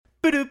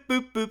Boop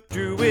boop boop.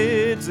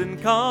 Druids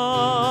and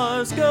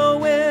cars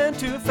go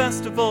into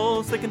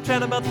festivals. They can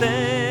chat about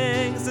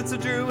things. It's a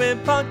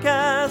Druid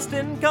podcast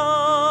in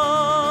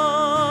cars.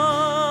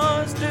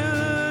 Do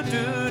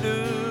do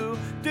do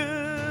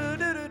do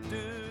do do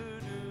do.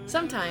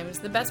 Sometimes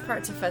the best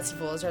parts of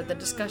festivals are the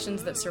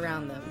discussions that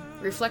surround them,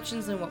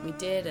 reflections on what we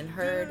did and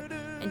heard,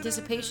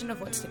 anticipation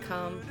of what's to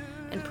come,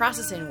 and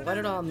processing what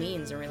it all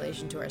means in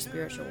relation to our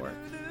spiritual work.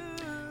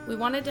 We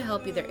wanted to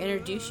help either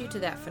introduce you to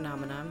that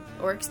phenomenon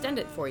or extend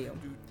it for you.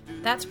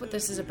 That's what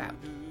this is about.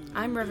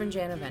 I'm Reverend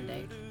Jana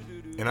Vende.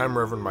 And I'm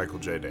Reverend Michael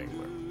J.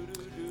 Dangler.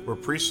 We're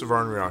priests of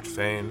Arnriach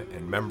Fane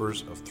and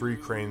members of Three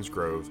Cranes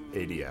Grove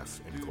ADF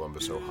in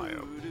Columbus,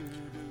 Ohio.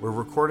 We're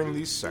recording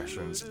these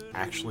sessions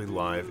actually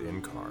live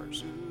in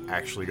cars,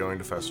 actually going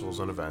to festivals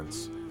and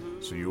events,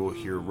 so you will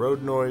hear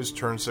road noise,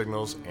 turn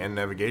signals, and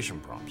navigation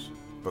prompts.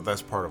 But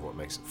that's part of what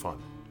makes it fun.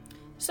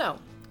 So,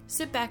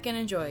 sit back and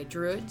enjoy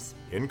Druids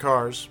In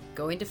cars.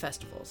 going to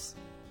festivals.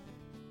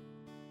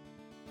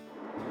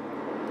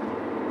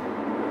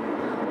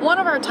 One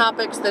of our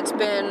topics that's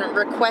been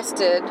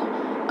requested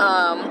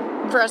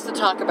for us to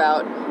talk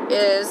about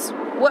is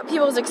what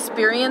people's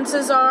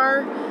experiences are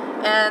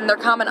and their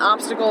common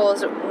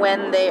obstacles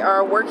when they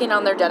are working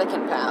on their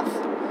dedicant path.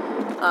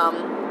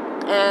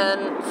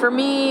 And for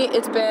me,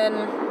 it's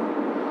been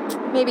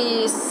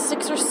maybe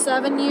 6 or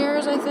 7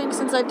 years, I think,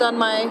 since I've done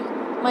my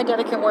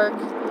dedicant work.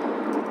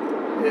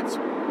 It's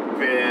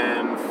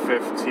been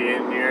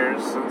 15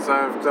 years since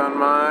I've done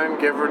mine,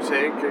 give or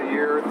take a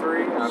year or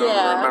 3. I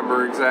don't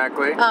remember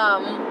exactly.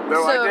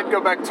 Though I did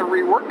go back to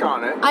rework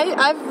on it.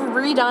 I've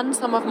redone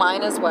some of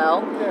mine as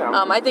well.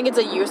 Yeah. I think it's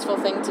a useful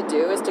thing to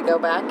do, is to go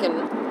back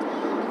and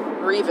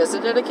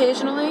revisit it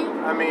occasionally.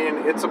 I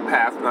mean, it's a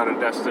path, not a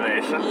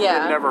destination.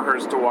 Yeah. It never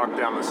hurts to walk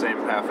down the same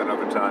path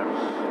another time.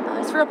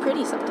 It's real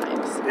pretty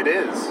sometimes. It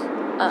is.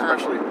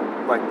 Especially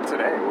like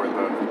today, where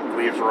the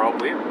leaves are all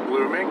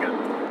blooming, and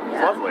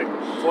it's lovely.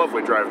 It's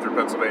lovely driving through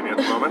Pennsylvania at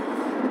the moment.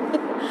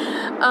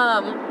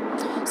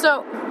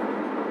 So,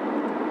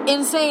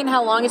 in saying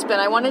how long it's been,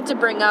 I wanted to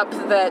bring up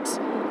that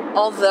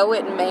although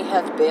it may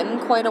have been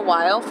quite a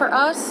while for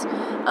us,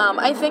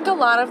 I think a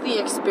lot of the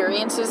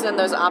experiences and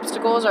those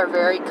obstacles are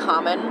very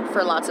common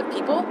for lots of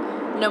people,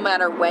 no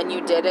matter when you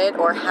did it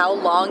or how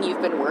long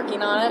you've been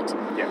working on it.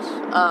 Yes.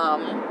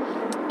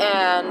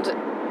 And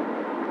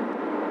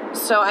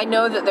so I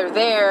know that they're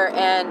there,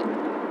 and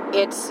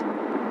it's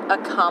a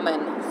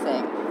common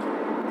thing.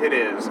 It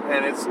is,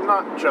 and it's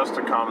not just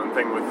a common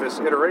thing with this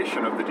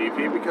iteration of the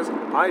DP, because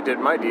I did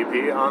my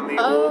DP on the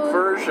old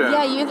version.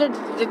 Yeah, you did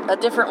a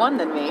different one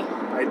than me.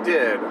 I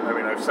did. I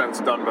mean, I've since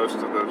done most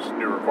of those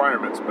new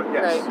requirements, but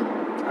yes.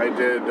 Right. I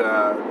did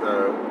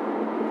the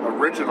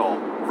original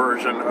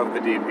version of the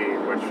DP,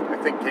 which I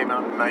think came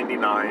out in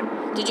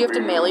 99. Did you have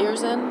to mail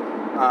yours in?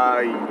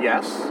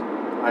 Yes,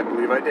 I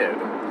believe I did,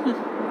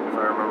 if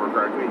I remember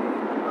correctly.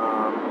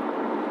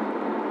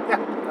 Yeah,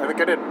 I think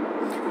I did.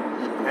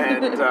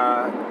 And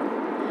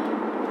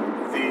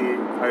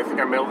I think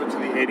I mailed it to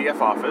the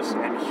ADF office,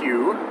 and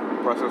Hugh,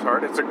 bless his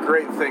heart, it's a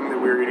great thing that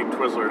we were eating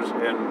Twizzlers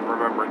in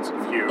remembrance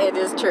of Hugh. It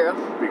is true.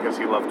 Because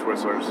he loved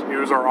Twizzlers. He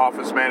was our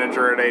office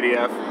manager at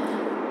ADF,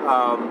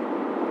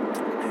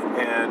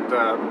 and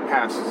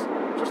passed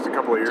just a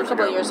couple of years ago. A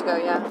couple of years ago,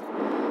 yeah.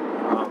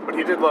 But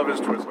he did love his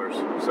Twizzlers,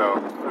 so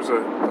there's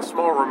a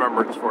small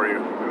remembrance for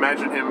you.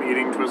 Imagine him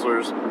eating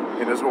Twizzlers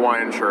in his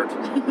Hawaiian shirt.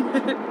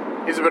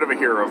 He's a bit of a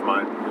hero of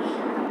mine.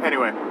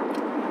 Anyway,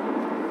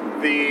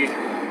 the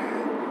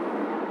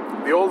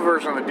old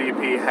version of the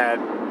DP had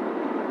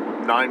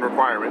 9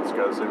 requirements,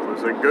 because it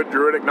was a good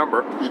druidic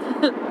number.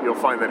 You'll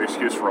find that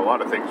excuse for a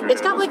lot of things.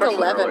 It's got like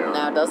 11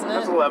 now, doesn't it?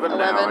 It's 11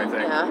 now, I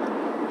think. Yeah.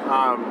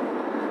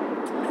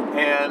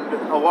 And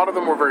a lot of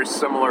them were very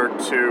similar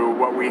to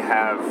what we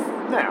have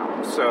now.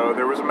 So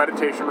there was a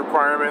meditation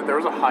requirement, there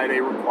was a high day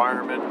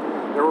requirement,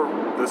 there were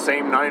the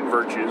same 9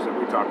 virtues that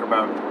we talk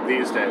about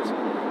these days.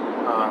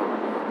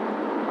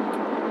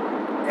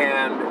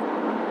 And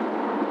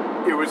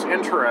it was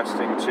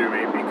interesting to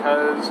me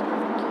because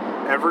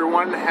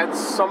everyone had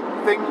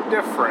something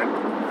different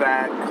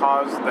that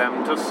caused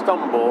them to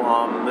stumble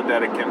on the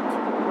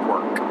dedicant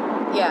work.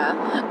 Yeah.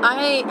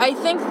 I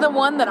think the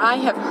one that I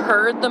have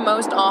heard the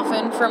most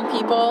often from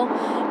people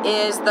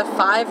is the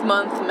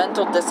 5-month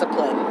mental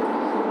discipline.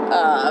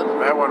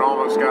 That one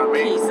almost got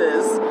me.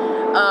 Pieces.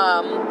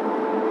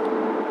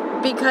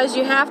 Because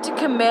you have to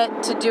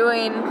commit to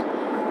doing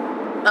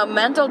a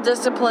mental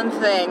discipline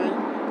thing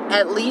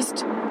at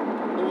least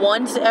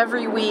once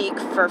every week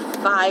for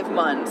 5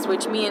 months,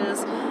 which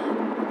means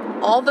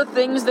all the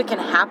things that can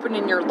happen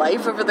in your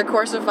life over the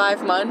course of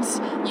 5 months,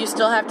 you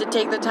still have to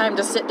take the time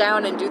to sit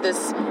down and do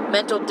this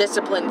mental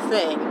discipline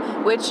thing,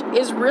 which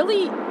is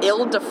really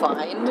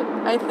ill-defined,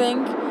 I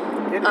think.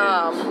 It is.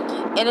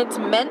 And it's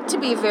meant to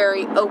be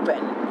very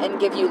open and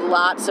give you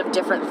lots of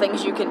different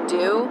things you can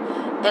do.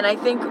 And I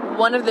think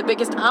one of the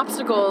biggest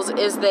obstacles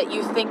is that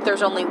you think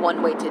there's only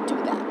one way to do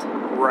that.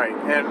 Right,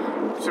 and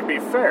to be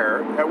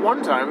fair, at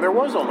one time there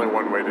was only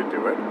one way to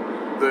do it.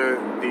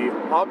 The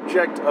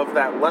object of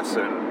that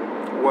lesson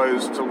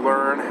was to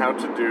learn how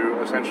to do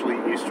essentially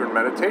Eastern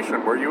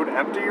meditation, where you would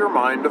empty your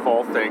mind of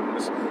all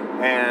things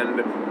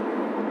and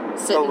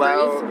sit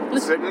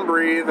and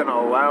breathe and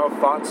allow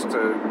thoughts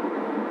to,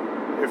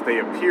 if they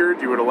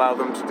appeared, you would allow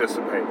them to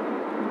dissipate.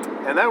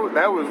 And that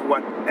was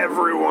what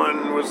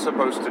everyone was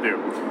supposed to do.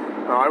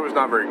 I was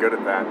not very good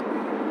at that.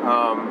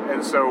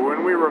 And so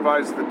when we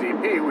revised the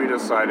DP, we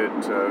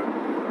decided to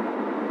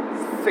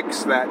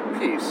fix that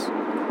piece.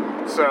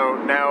 So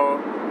now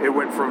it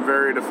went from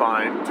very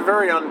defined to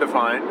very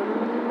undefined.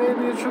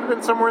 Maybe it should have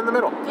been somewhere in the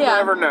middle. Yeah.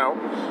 You never know.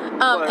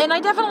 And I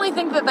definitely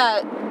think that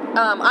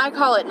I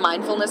call it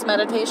mindfulness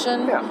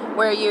meditation,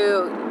 where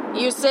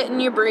you sit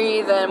and you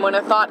breathe, and when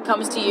a thought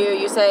comes to you,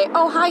 you say,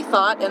 "Oh, hi,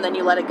 thought," and then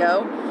you let it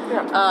go.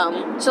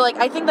 Yeah. So,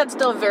 I think that's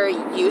still very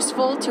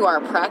useful to our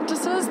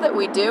practices that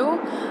we do.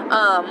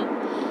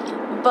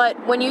 But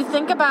when you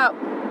think about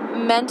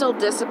mental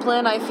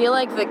discipline, I feel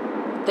like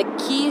the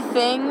key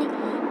thing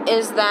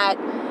is that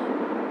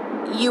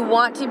you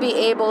want to be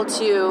able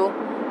to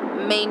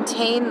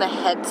maintain the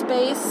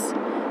headspace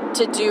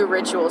to do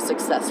ritual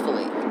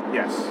successfully.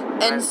 Yes.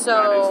 And so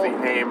that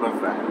is the aim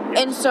of that.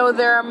 Yes. And so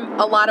there are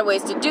a lot of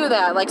ways to do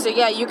that.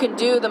 You can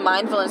do the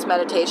mindfulness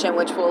meditation,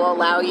 which will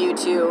allow you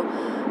to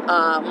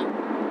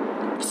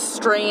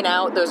strain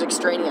out those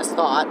extraneous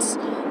thoughts.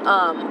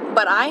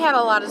 But I had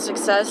a lot of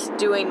success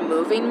doing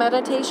moving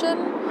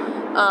meditation.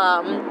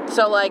 I'm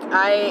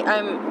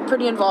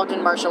pretty involved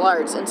in martial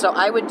arts, and so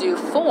I would do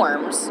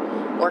forms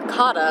or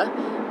kata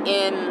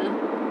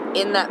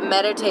in that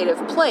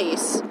meditative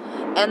place,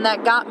 and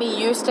that got me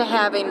used to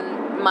having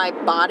my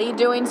body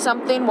doing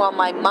something while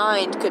my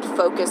mind could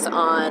focus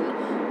on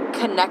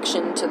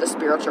connection to the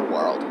spiritual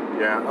world.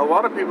 Yeah, a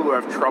lot of people who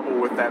have trouble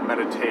with that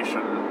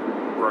meditation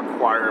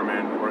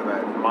requirement or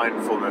that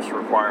mindfulness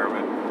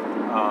requirement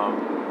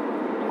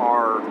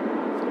are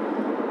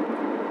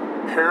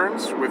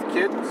parents with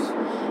kids.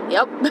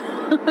 Yep.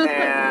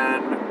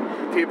 And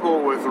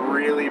people with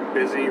really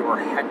busy or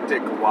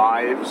hectic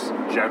lives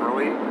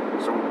generally.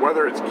 So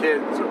whether it's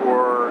kids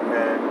or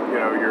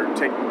you're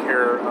taking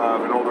care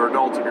of an older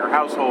adult in your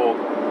household,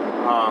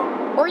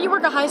 or you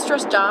work a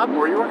high-stress job,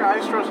 or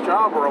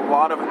a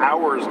lot of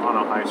hours on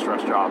a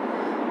high-stress job,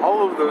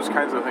 all of those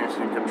kinds of things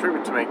can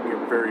contribute to making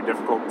it very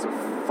difficult to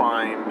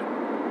find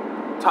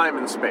time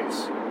and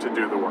space to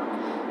do the work.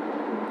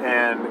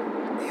 And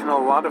in a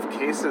lot of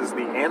cases,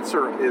 the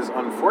answer is,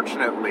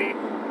 unfortunately,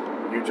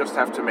 you just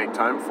have to make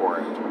time for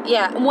it.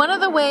 Yeah, one of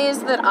the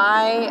ways that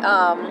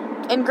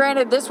and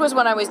granted, this was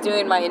when I was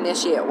doing my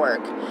initiate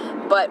work,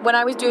 but when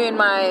I was doing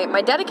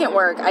my dedicant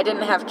work, I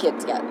didn't have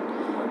kids yet.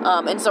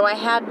 And so I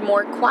had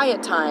more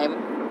quiet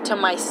time to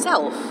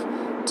myself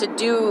to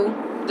do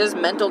this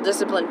mental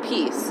discipline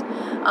piece.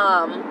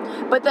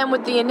 But then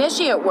with the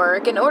initiate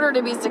work, in order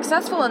to be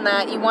successful in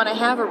that, you want to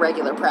have a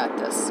regular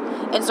practice.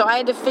 And so I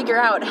had to figure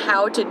out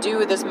how to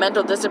do this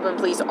mental discipline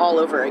piece all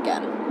over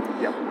again.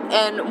 Yep.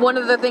 And one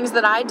of the things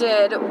that I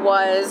did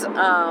was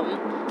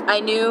I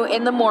knew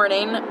in the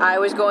morning I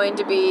was going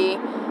to be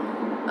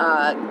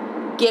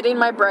getting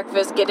my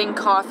breakfast, getting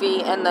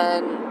coffee, and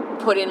then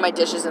putting my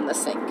dishes in the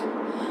sink.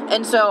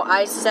 And so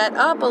I set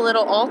up a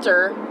little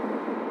altar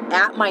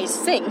at my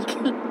sink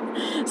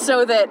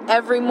so that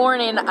every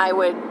morning I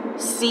would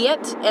see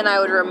it and I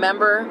would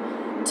remember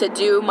to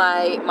do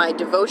my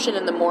devotion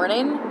in the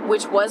morning,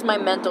 which was my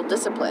mental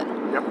discipline.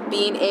 Yep.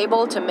 Being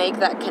able to make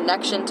that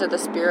connection to the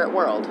spirit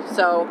world.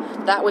 So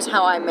that was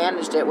how I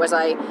managed it, was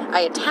I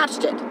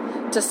attached it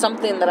to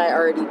something that I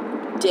already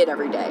did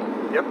every day.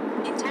 Yep.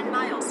 In 10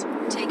 miles,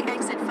 take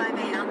exit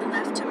 5A on the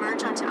left to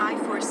merge onto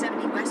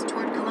I-470 west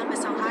toward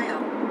Columbus, Ohio.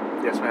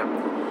 Yes,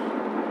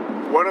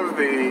 ma'am. One of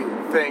the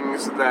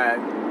things that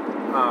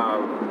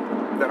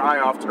I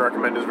often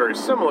recommend is very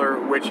similar,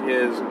 which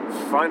is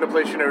find a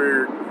place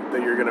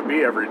that you're going to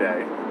be every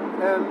day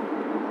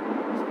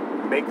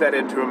and make that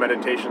into a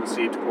meditation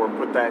seat, or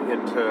put that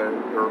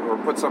or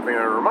put something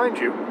that reminds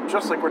you,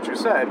 just like what you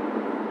said.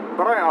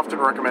 But I often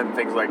recommend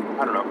things like,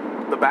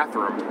 the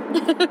bathroom.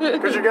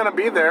 Because you're going to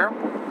be there,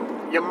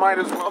 you might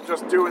as well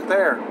just do it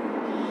there.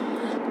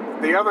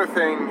 The other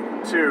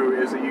thing, too,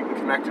 is that you can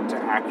connect it to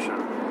action.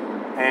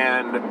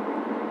 And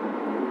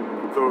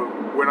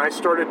when I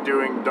started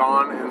doing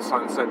dawn and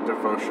sunset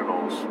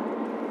devotionals,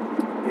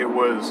 it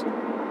was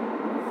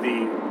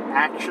the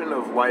action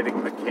of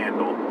lighting the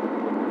candle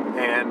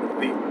and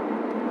the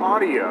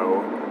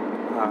audio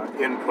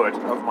input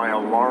of my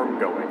alarm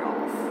going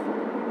off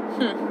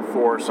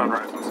for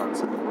sunrise and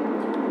sunset.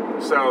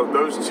 So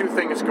those two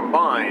things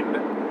combined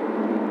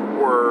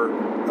were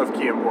of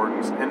key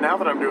importance. And now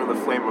that I'm doing the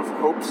Flame of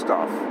Hope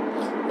stuff,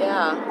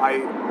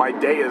 my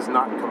day is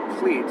not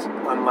complete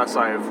unless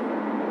I've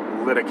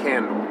lit a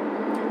candle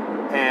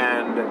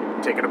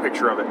and taken a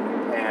picture of it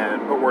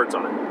and put words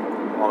on it.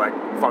 All that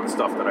fun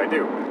stuff that I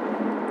do.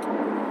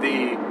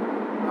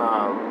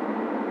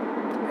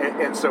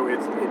 And so it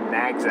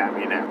nags at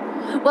me now.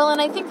 Well, and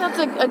I think that's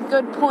a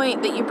good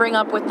point that you bring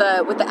up with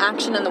the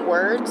action and the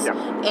words,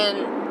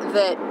 and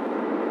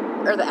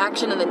or the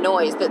action and the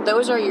noise. That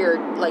those are your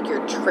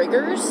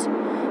triggers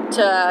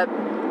to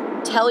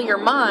tell your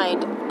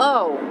mind,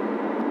 oh,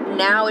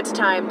 now it's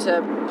time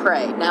to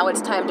pray. Now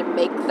it's time to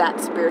make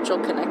that spiritual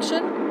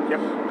connection. Yep.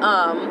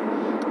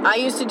 I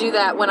used to do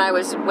that when I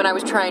was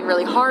trying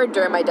really hard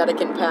during my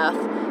Dedekind path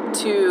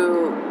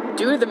to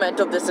do the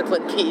mental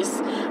discipline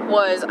piece.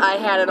 Was I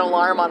had an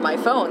alarm on my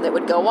phone that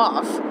would go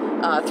off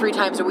 3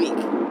 times a week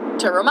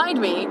to remind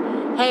me,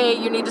 hey,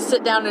 you need to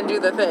sit down and do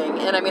the thing.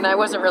 And I mean, I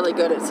wasn't really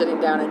good at sitting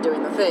down and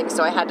doing the thing,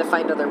 so I had to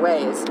find other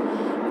ways.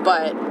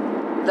 But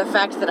the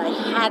fact that I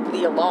had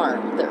the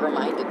alarm that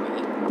reminded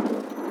me.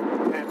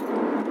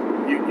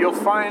 And you'll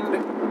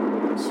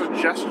find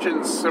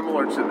suggestions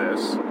similar to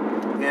this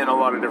in a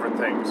lot of different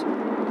things.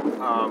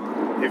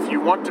 If you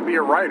want to be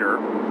a writer,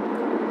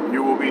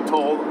 you will be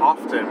told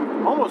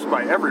often, almost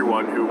by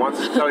everyone who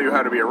wants to tell you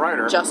how to be a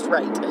writer, Just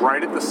right.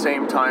 write at the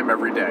same time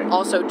every day.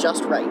 Also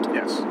just right.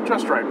 Yes,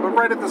 just right. But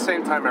write at the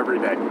same time every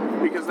day,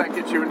 because that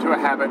gets you into a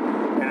habit,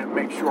 and it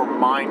makes your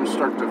mind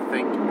start to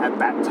think at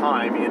that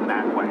time in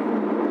that way.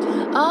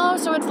 Oh,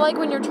 so it's like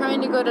when you're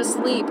trying to go to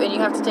sleep and you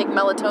have to take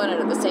melatonin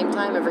at the same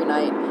time every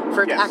night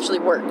for it to Yes. actually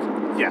work.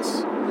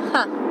 Yes.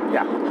 Huh.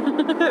 Yeah.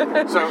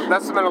 So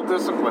that's the mental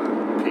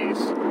discipline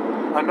piece.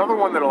 Another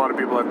one that a lot of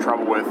people have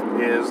trouble with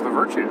is the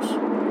virtues.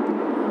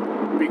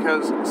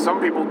 Because some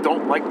people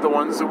don't like the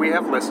ones that we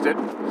have listed.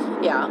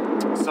 Yeah.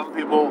 Some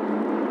people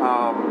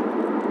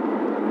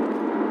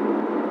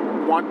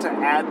want to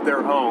add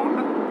their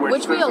own,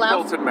 which we there's a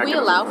allow built-in we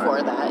mechanism allow for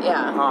for that,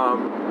 yeah.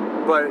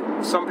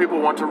 But some people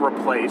want to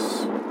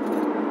replace.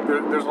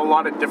 There's a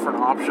lot of different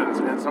options,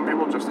 and some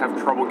people just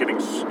have trouble getting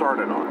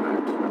started on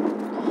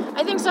that.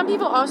 I think some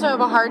people also have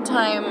a hard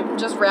time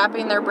just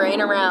wrapping their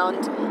brain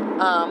around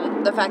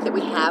the fact that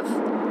we have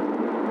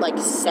like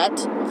set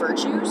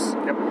virtues.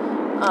 Yep.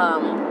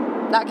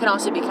 That can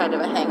also be kind of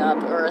a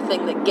hang-up or a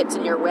thing that gets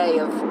in your way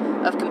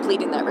of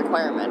completing that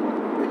requirement.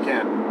 It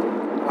can.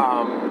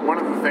 One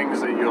of the things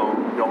that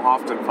you'll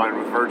often find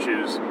with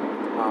virtues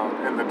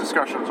and the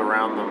discussions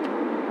around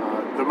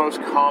them, the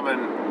most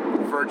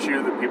common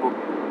virtue that people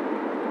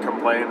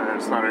complain, and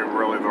it's not even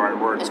really the right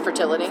word. Is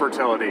fertility.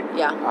 Fertility.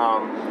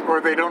 Yeah. Or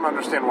they don't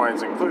understand why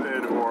it's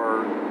included,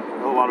 or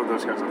a lot of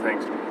those kinds of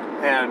things.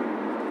 And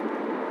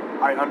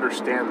I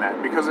understand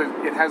that because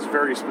it has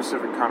very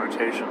specific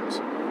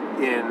connotations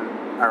in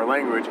our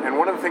language. And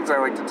one of the things I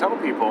like to tell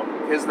people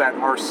is that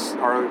our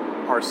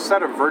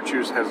set of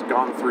virtues has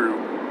gone through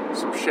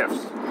some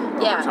shifts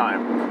over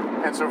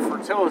time. And so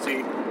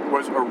fertility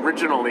was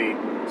originally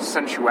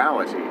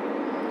sensuality,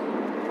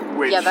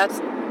 which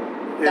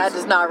that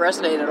does not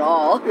resonate at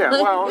all. Yeah,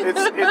 well,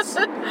 it's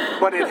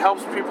but it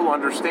helps people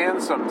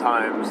understand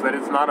sometimes that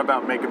it's not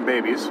about making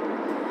babies,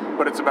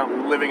 but it's about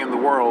living in the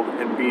world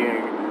and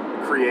being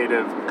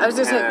creative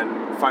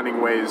and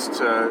finding ways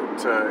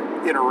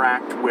to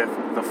interact with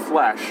the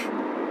flesh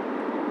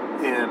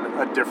in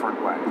a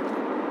different way.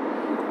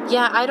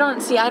 Yeah, I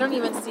don't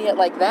even see it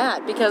like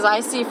that, because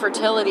I see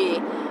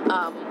fertility,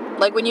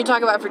 like when you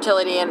talk about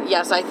fertility, and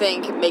yes, I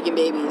think making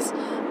babies,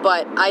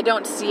 but I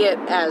don't see it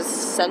as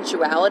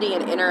sensuality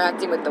and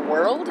interacting with the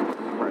world.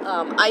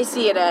 Right. I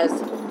see it as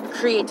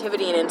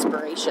creativity and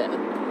inspiration.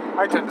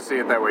 I tend to see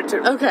it that way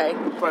too. Okay.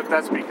 But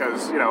that's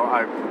because,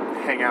 I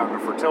hang out in a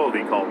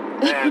fertility cult,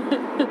 and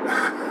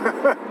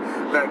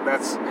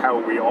that's how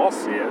we all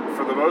see it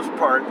for the most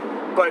part.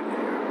 But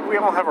we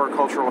all have our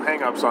cultural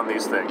hang-ups on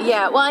these things.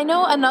 Yeah, well, I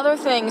know another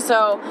thing.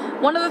 So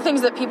one of the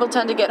things that people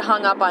tend to get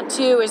hung up on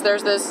too is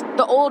there's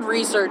the old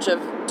research of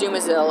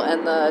Dumézil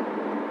and the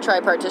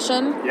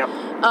tripartition. Yep.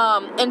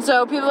 And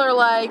so people are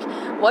like,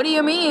 what do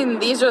you mean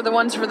these are the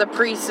ones for the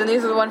priests and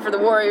these are the ones for the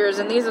warriors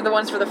and these are the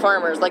ones for the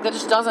farmers? Like, that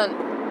just doesn't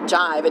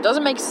jive. It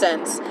doesn't make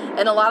sense.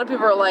 And a lot of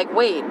people are like,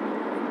 wait,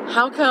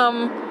 how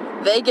come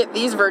they get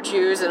these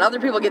virtues and other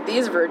people get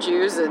these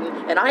virtues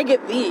and I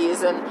get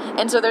these?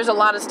 And so there's a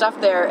lot of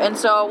stuff there. And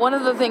so one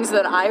of the things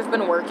that I've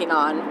been working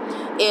on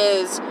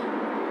is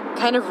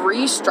kind of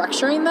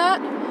restructuring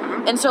that.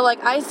 Mm-hmm. And so,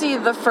 like, I see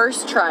the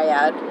first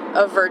triad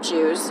of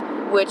virtues,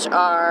 which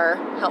are,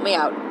 help me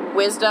out,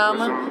 wisdom,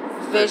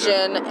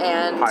 vision,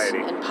 and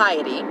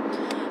piety.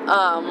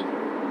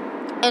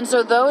 And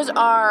so those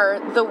are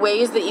the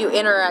ways that you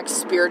interact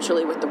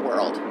spiritually with the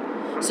world.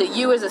 So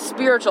you as a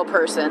spiritual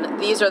person,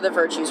 these are the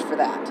virtues for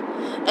that.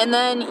 And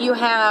then you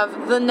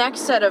have the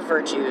next set of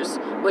virtues,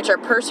 which are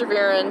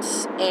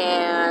perseverance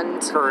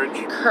and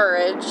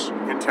courage,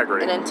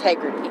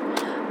 integrity.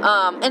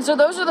 And so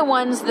those are the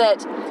ones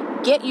that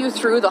get you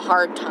through the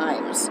hard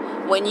times.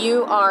 When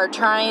you are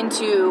trying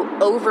to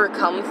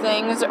overcome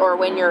things, or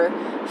when you're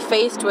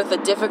faced with a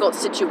difficult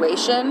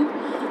situation,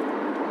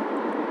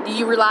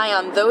 you rely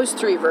on those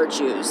 3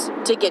 virtues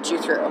to get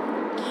you through.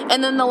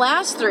 And then the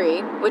last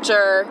 3, which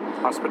are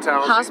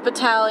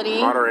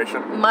hospitality,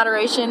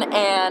 moderation,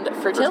 and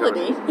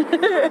fertility.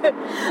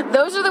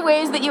 Those are the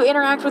ways that you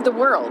interact with the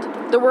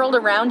world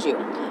around you.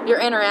 You're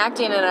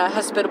interacting in a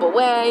hospitable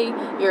way,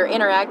 you're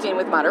interacting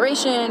with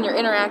moderation, you're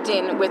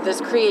interacting with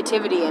this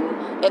creativity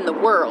in the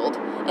world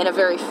in a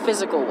very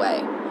physical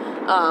way.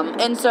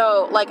 And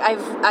so, like, I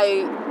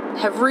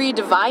have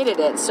redivided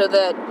it so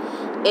that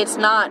it's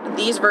not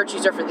these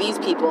virtues are for these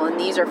people and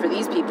these are for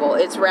these people.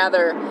 It's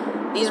rather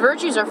these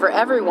virtues are for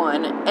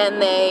everyone,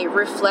 and they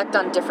reflect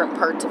on different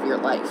parts of your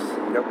life.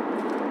 Yep.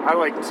 I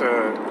like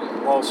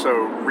to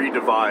also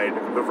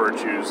redivide the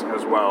virtues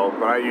as well,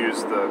 but I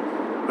use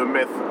the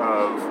myth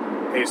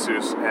of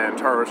Jesus and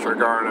Taurus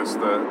Trigarinus,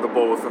 the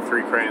bull with the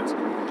 3 cranes,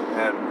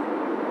 and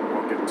we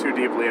won't get too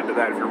deeply into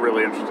that. If you're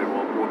really interested,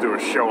 we'll do a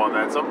show on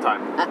that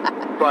sometime.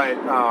 But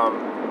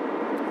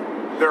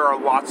there are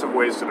lots of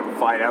ways to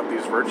divide out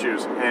these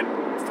virtues, and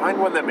find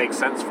one that makes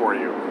sense for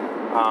you.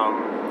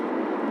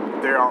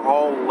 They are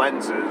all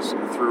lenses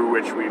through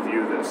which we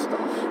view this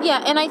stuff.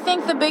 Yeah, and I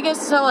think the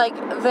biggest, so like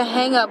the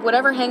hang-up,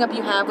 whatever hang-up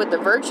you have with the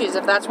virtues,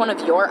 if that's one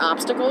of your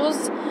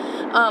obstacles,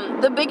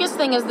 the biggest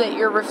thing is that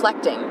you're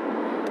reflecting.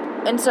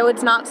 And so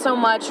it's not so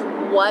much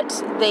what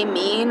they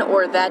mean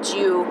or that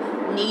you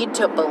need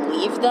to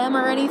believe them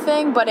or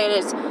anything, but it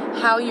is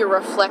how you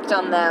reflect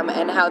on them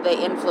and how they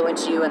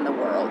influence you in the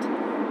world.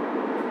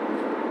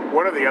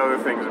 One of the other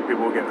things that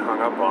people get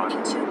hung up on...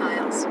 In 2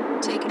 miles,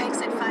 take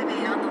exit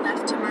 5A on the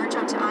left to merge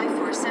onto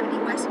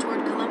I-470 west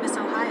toward Columbus,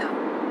 Ohio.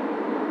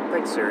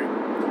 Thanks, Siri.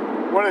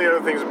 One of the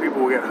other things that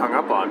people will get hung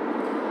up on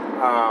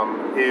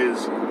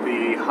is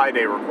the high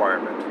day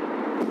requirement.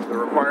 The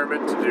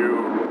requirement to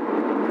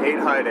do 8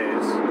 high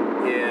days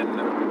in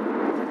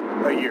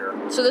a year.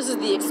 So this is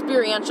the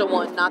experiential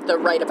one, not the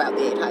right about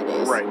the 8 high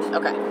days. Right.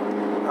 Okay.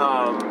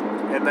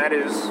 And that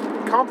is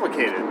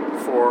complicated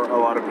for a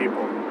lot of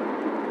people.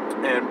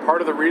 And part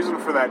of the reason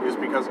for that is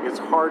because it's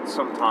hard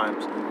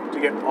sometimes to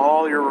get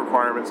all your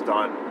requirements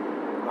done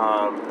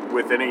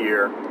within a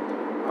year.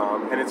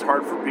 And it's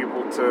hard for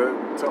people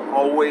to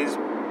always,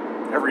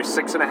 every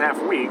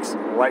 6.5 weeks,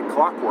 like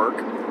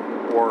clockwork,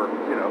 or,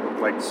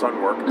 like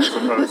sun work, I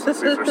suppose, since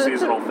these are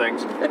seasonal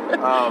things,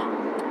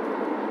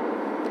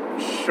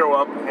 show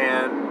up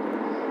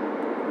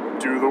and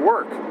do the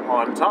work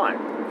on time.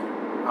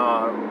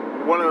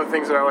 One of the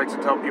things that I like to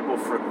tell people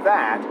for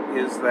that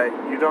is that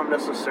you don't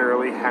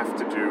necessarily have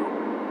to do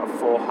a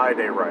full high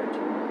day rite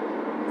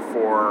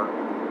for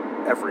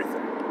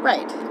everything.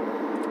 Right.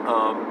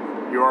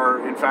 You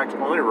are, in fact,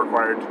 only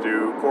required to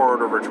do core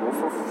order ritual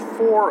for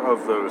 4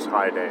 of those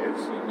high days.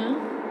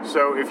 Mm-hmm.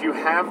 So if you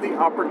have the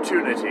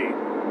opportunity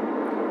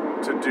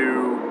to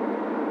do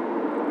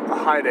a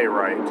high day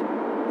rite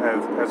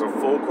as a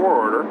full core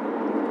order,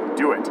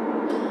 do it.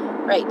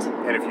 Right.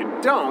 And if you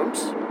don't,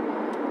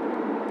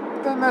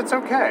 then that's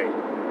okay.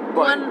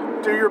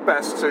 But do your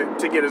best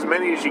to get as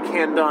many as you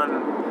can done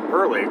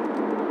early,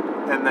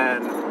 and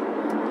then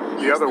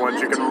the other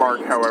ones you can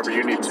mark however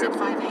you need to. Exit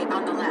 5A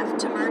on the left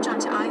to merge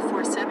onto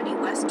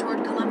I-470 west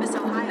toward Columbus,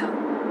 Ohio.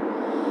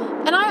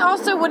 And I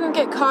also wouldn't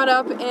get caught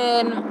up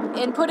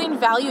in putting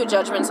value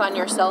judgments on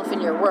yourself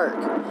and your work.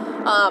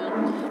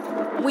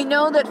 We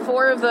know that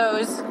 4 of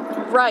those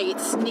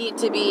rites need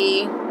to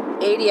be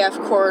ADF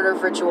core order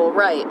ritual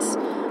rites.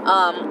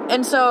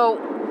 And so,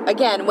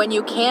 again, when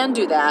you can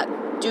do that,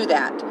 do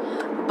that.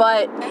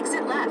 But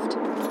exit left.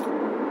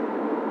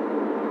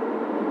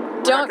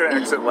 We're not going to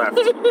exit left.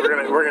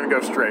 We're gonna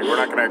go straight. We're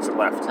not going to exit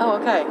left. Oh,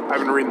 okay. I've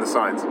been reading the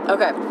signs.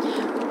 Okay.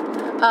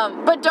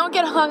 But don't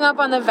get hung up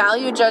on the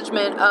value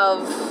judgment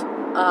of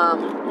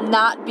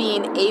not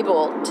being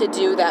able to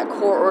do that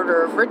core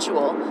order of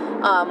ritual.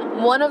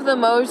 One of the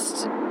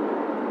most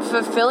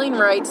fulfilling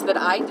rites that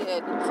I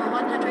did... For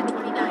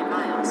 129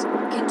 miles,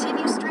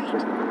 continue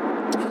straight.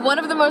 One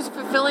of the most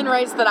fulfilling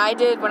rites that I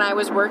did when I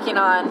was working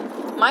on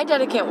my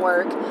dedicant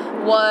work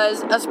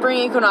was a spring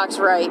equinox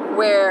rite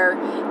where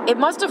it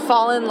must have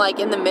fallen like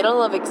in the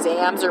middle of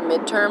exams or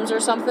midterms or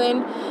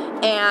something,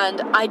 and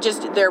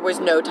there was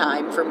no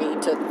time for me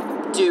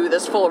to do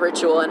this full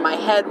ritual, and my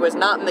head was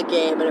not in the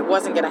game, and it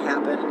wasn't going to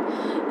happen.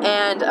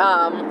 And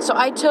so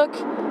I took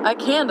a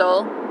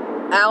candle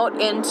out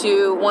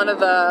into one of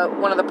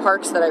the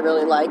parks that I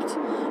really liked,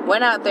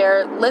 went out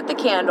there, lit the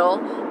candle,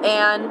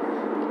 and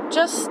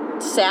just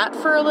sat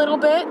for a little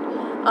bit,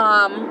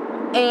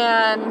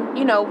 and,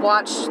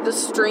 watched the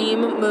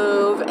stream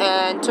move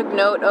and took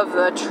note of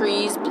the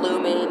trees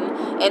blooming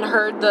and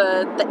heard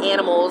the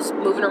animals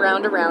moving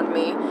around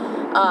me,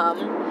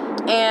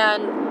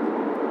 and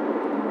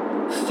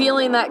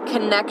feeling that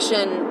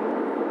connection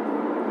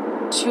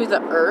to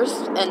the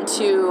earth and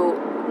to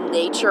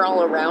nature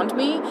all around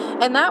me.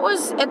 And that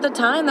was, at the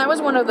time, that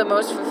was one of the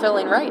most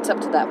fulfilling rites up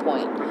to that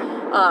point.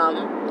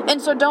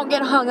 And so don't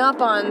get hung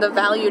up on the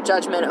value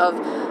judgment of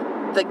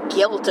the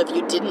guilt if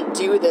you didn't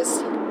do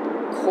this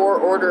core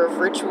order of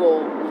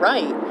ritual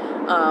rite.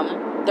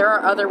 There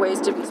are other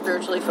ways to be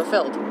spiritually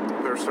fulfilled.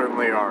 There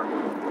certainly are.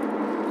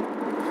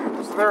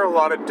 So there are a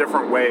lot of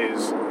different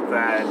ways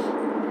that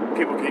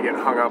people can get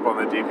hung up on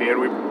the DP,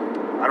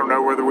 and I don't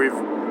know whether we've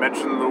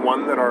mentioned the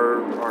one that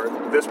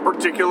this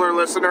particular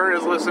listener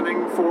is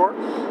listening for,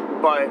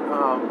 but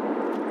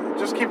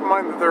just keep in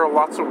mind that there are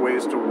lots of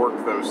ways to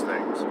work those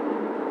things.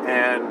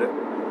 And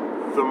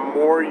the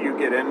more you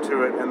get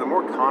into it and the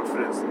more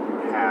confidence that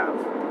you have,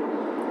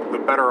 the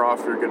better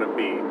off you're going to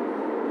be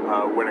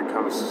when it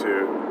comes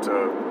to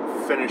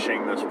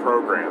finishing this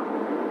program.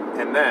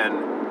 And then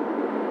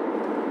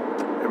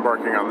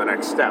embarking on the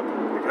next step.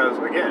 Because,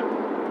 again,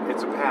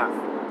 it's a path.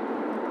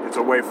 It's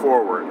a way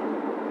forward.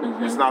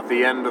 It's not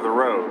the end of the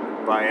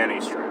road by any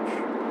stretch.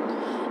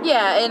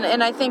 Yeah,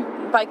 and I think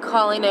by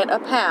calling it a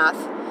path,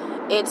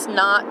 it's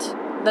not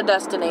the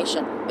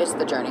destination, it's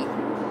the journey.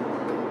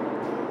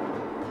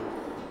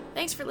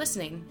 Thanks for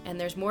listening, and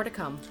there's more to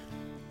come.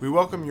 We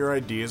welcome your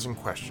ideas and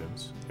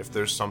questions. If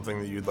there's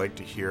something that you'd like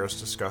to hear us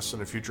discuss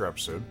in a future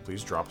episode,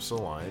 please drop us a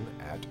line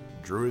at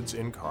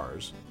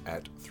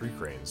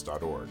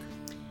druidsincars@threecranes.org.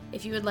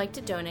 If you would like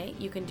to donate,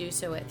 you can do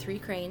so at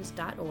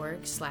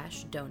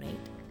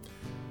threecranes.org/donate.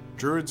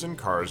 Druids in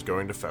Cars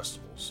Going to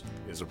Festivals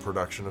is a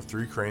production of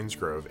Three Cranes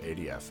Grove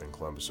ADF in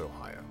Columbus,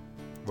 Ohio.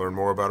 Learn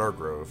more about our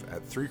grove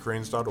at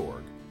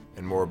threecranes.org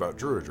and more about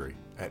Druidry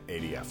at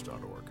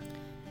adf.org.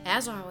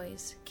 As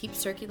always, keep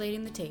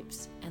circulating the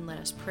tapes and let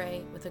us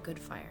pray with a good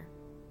fire.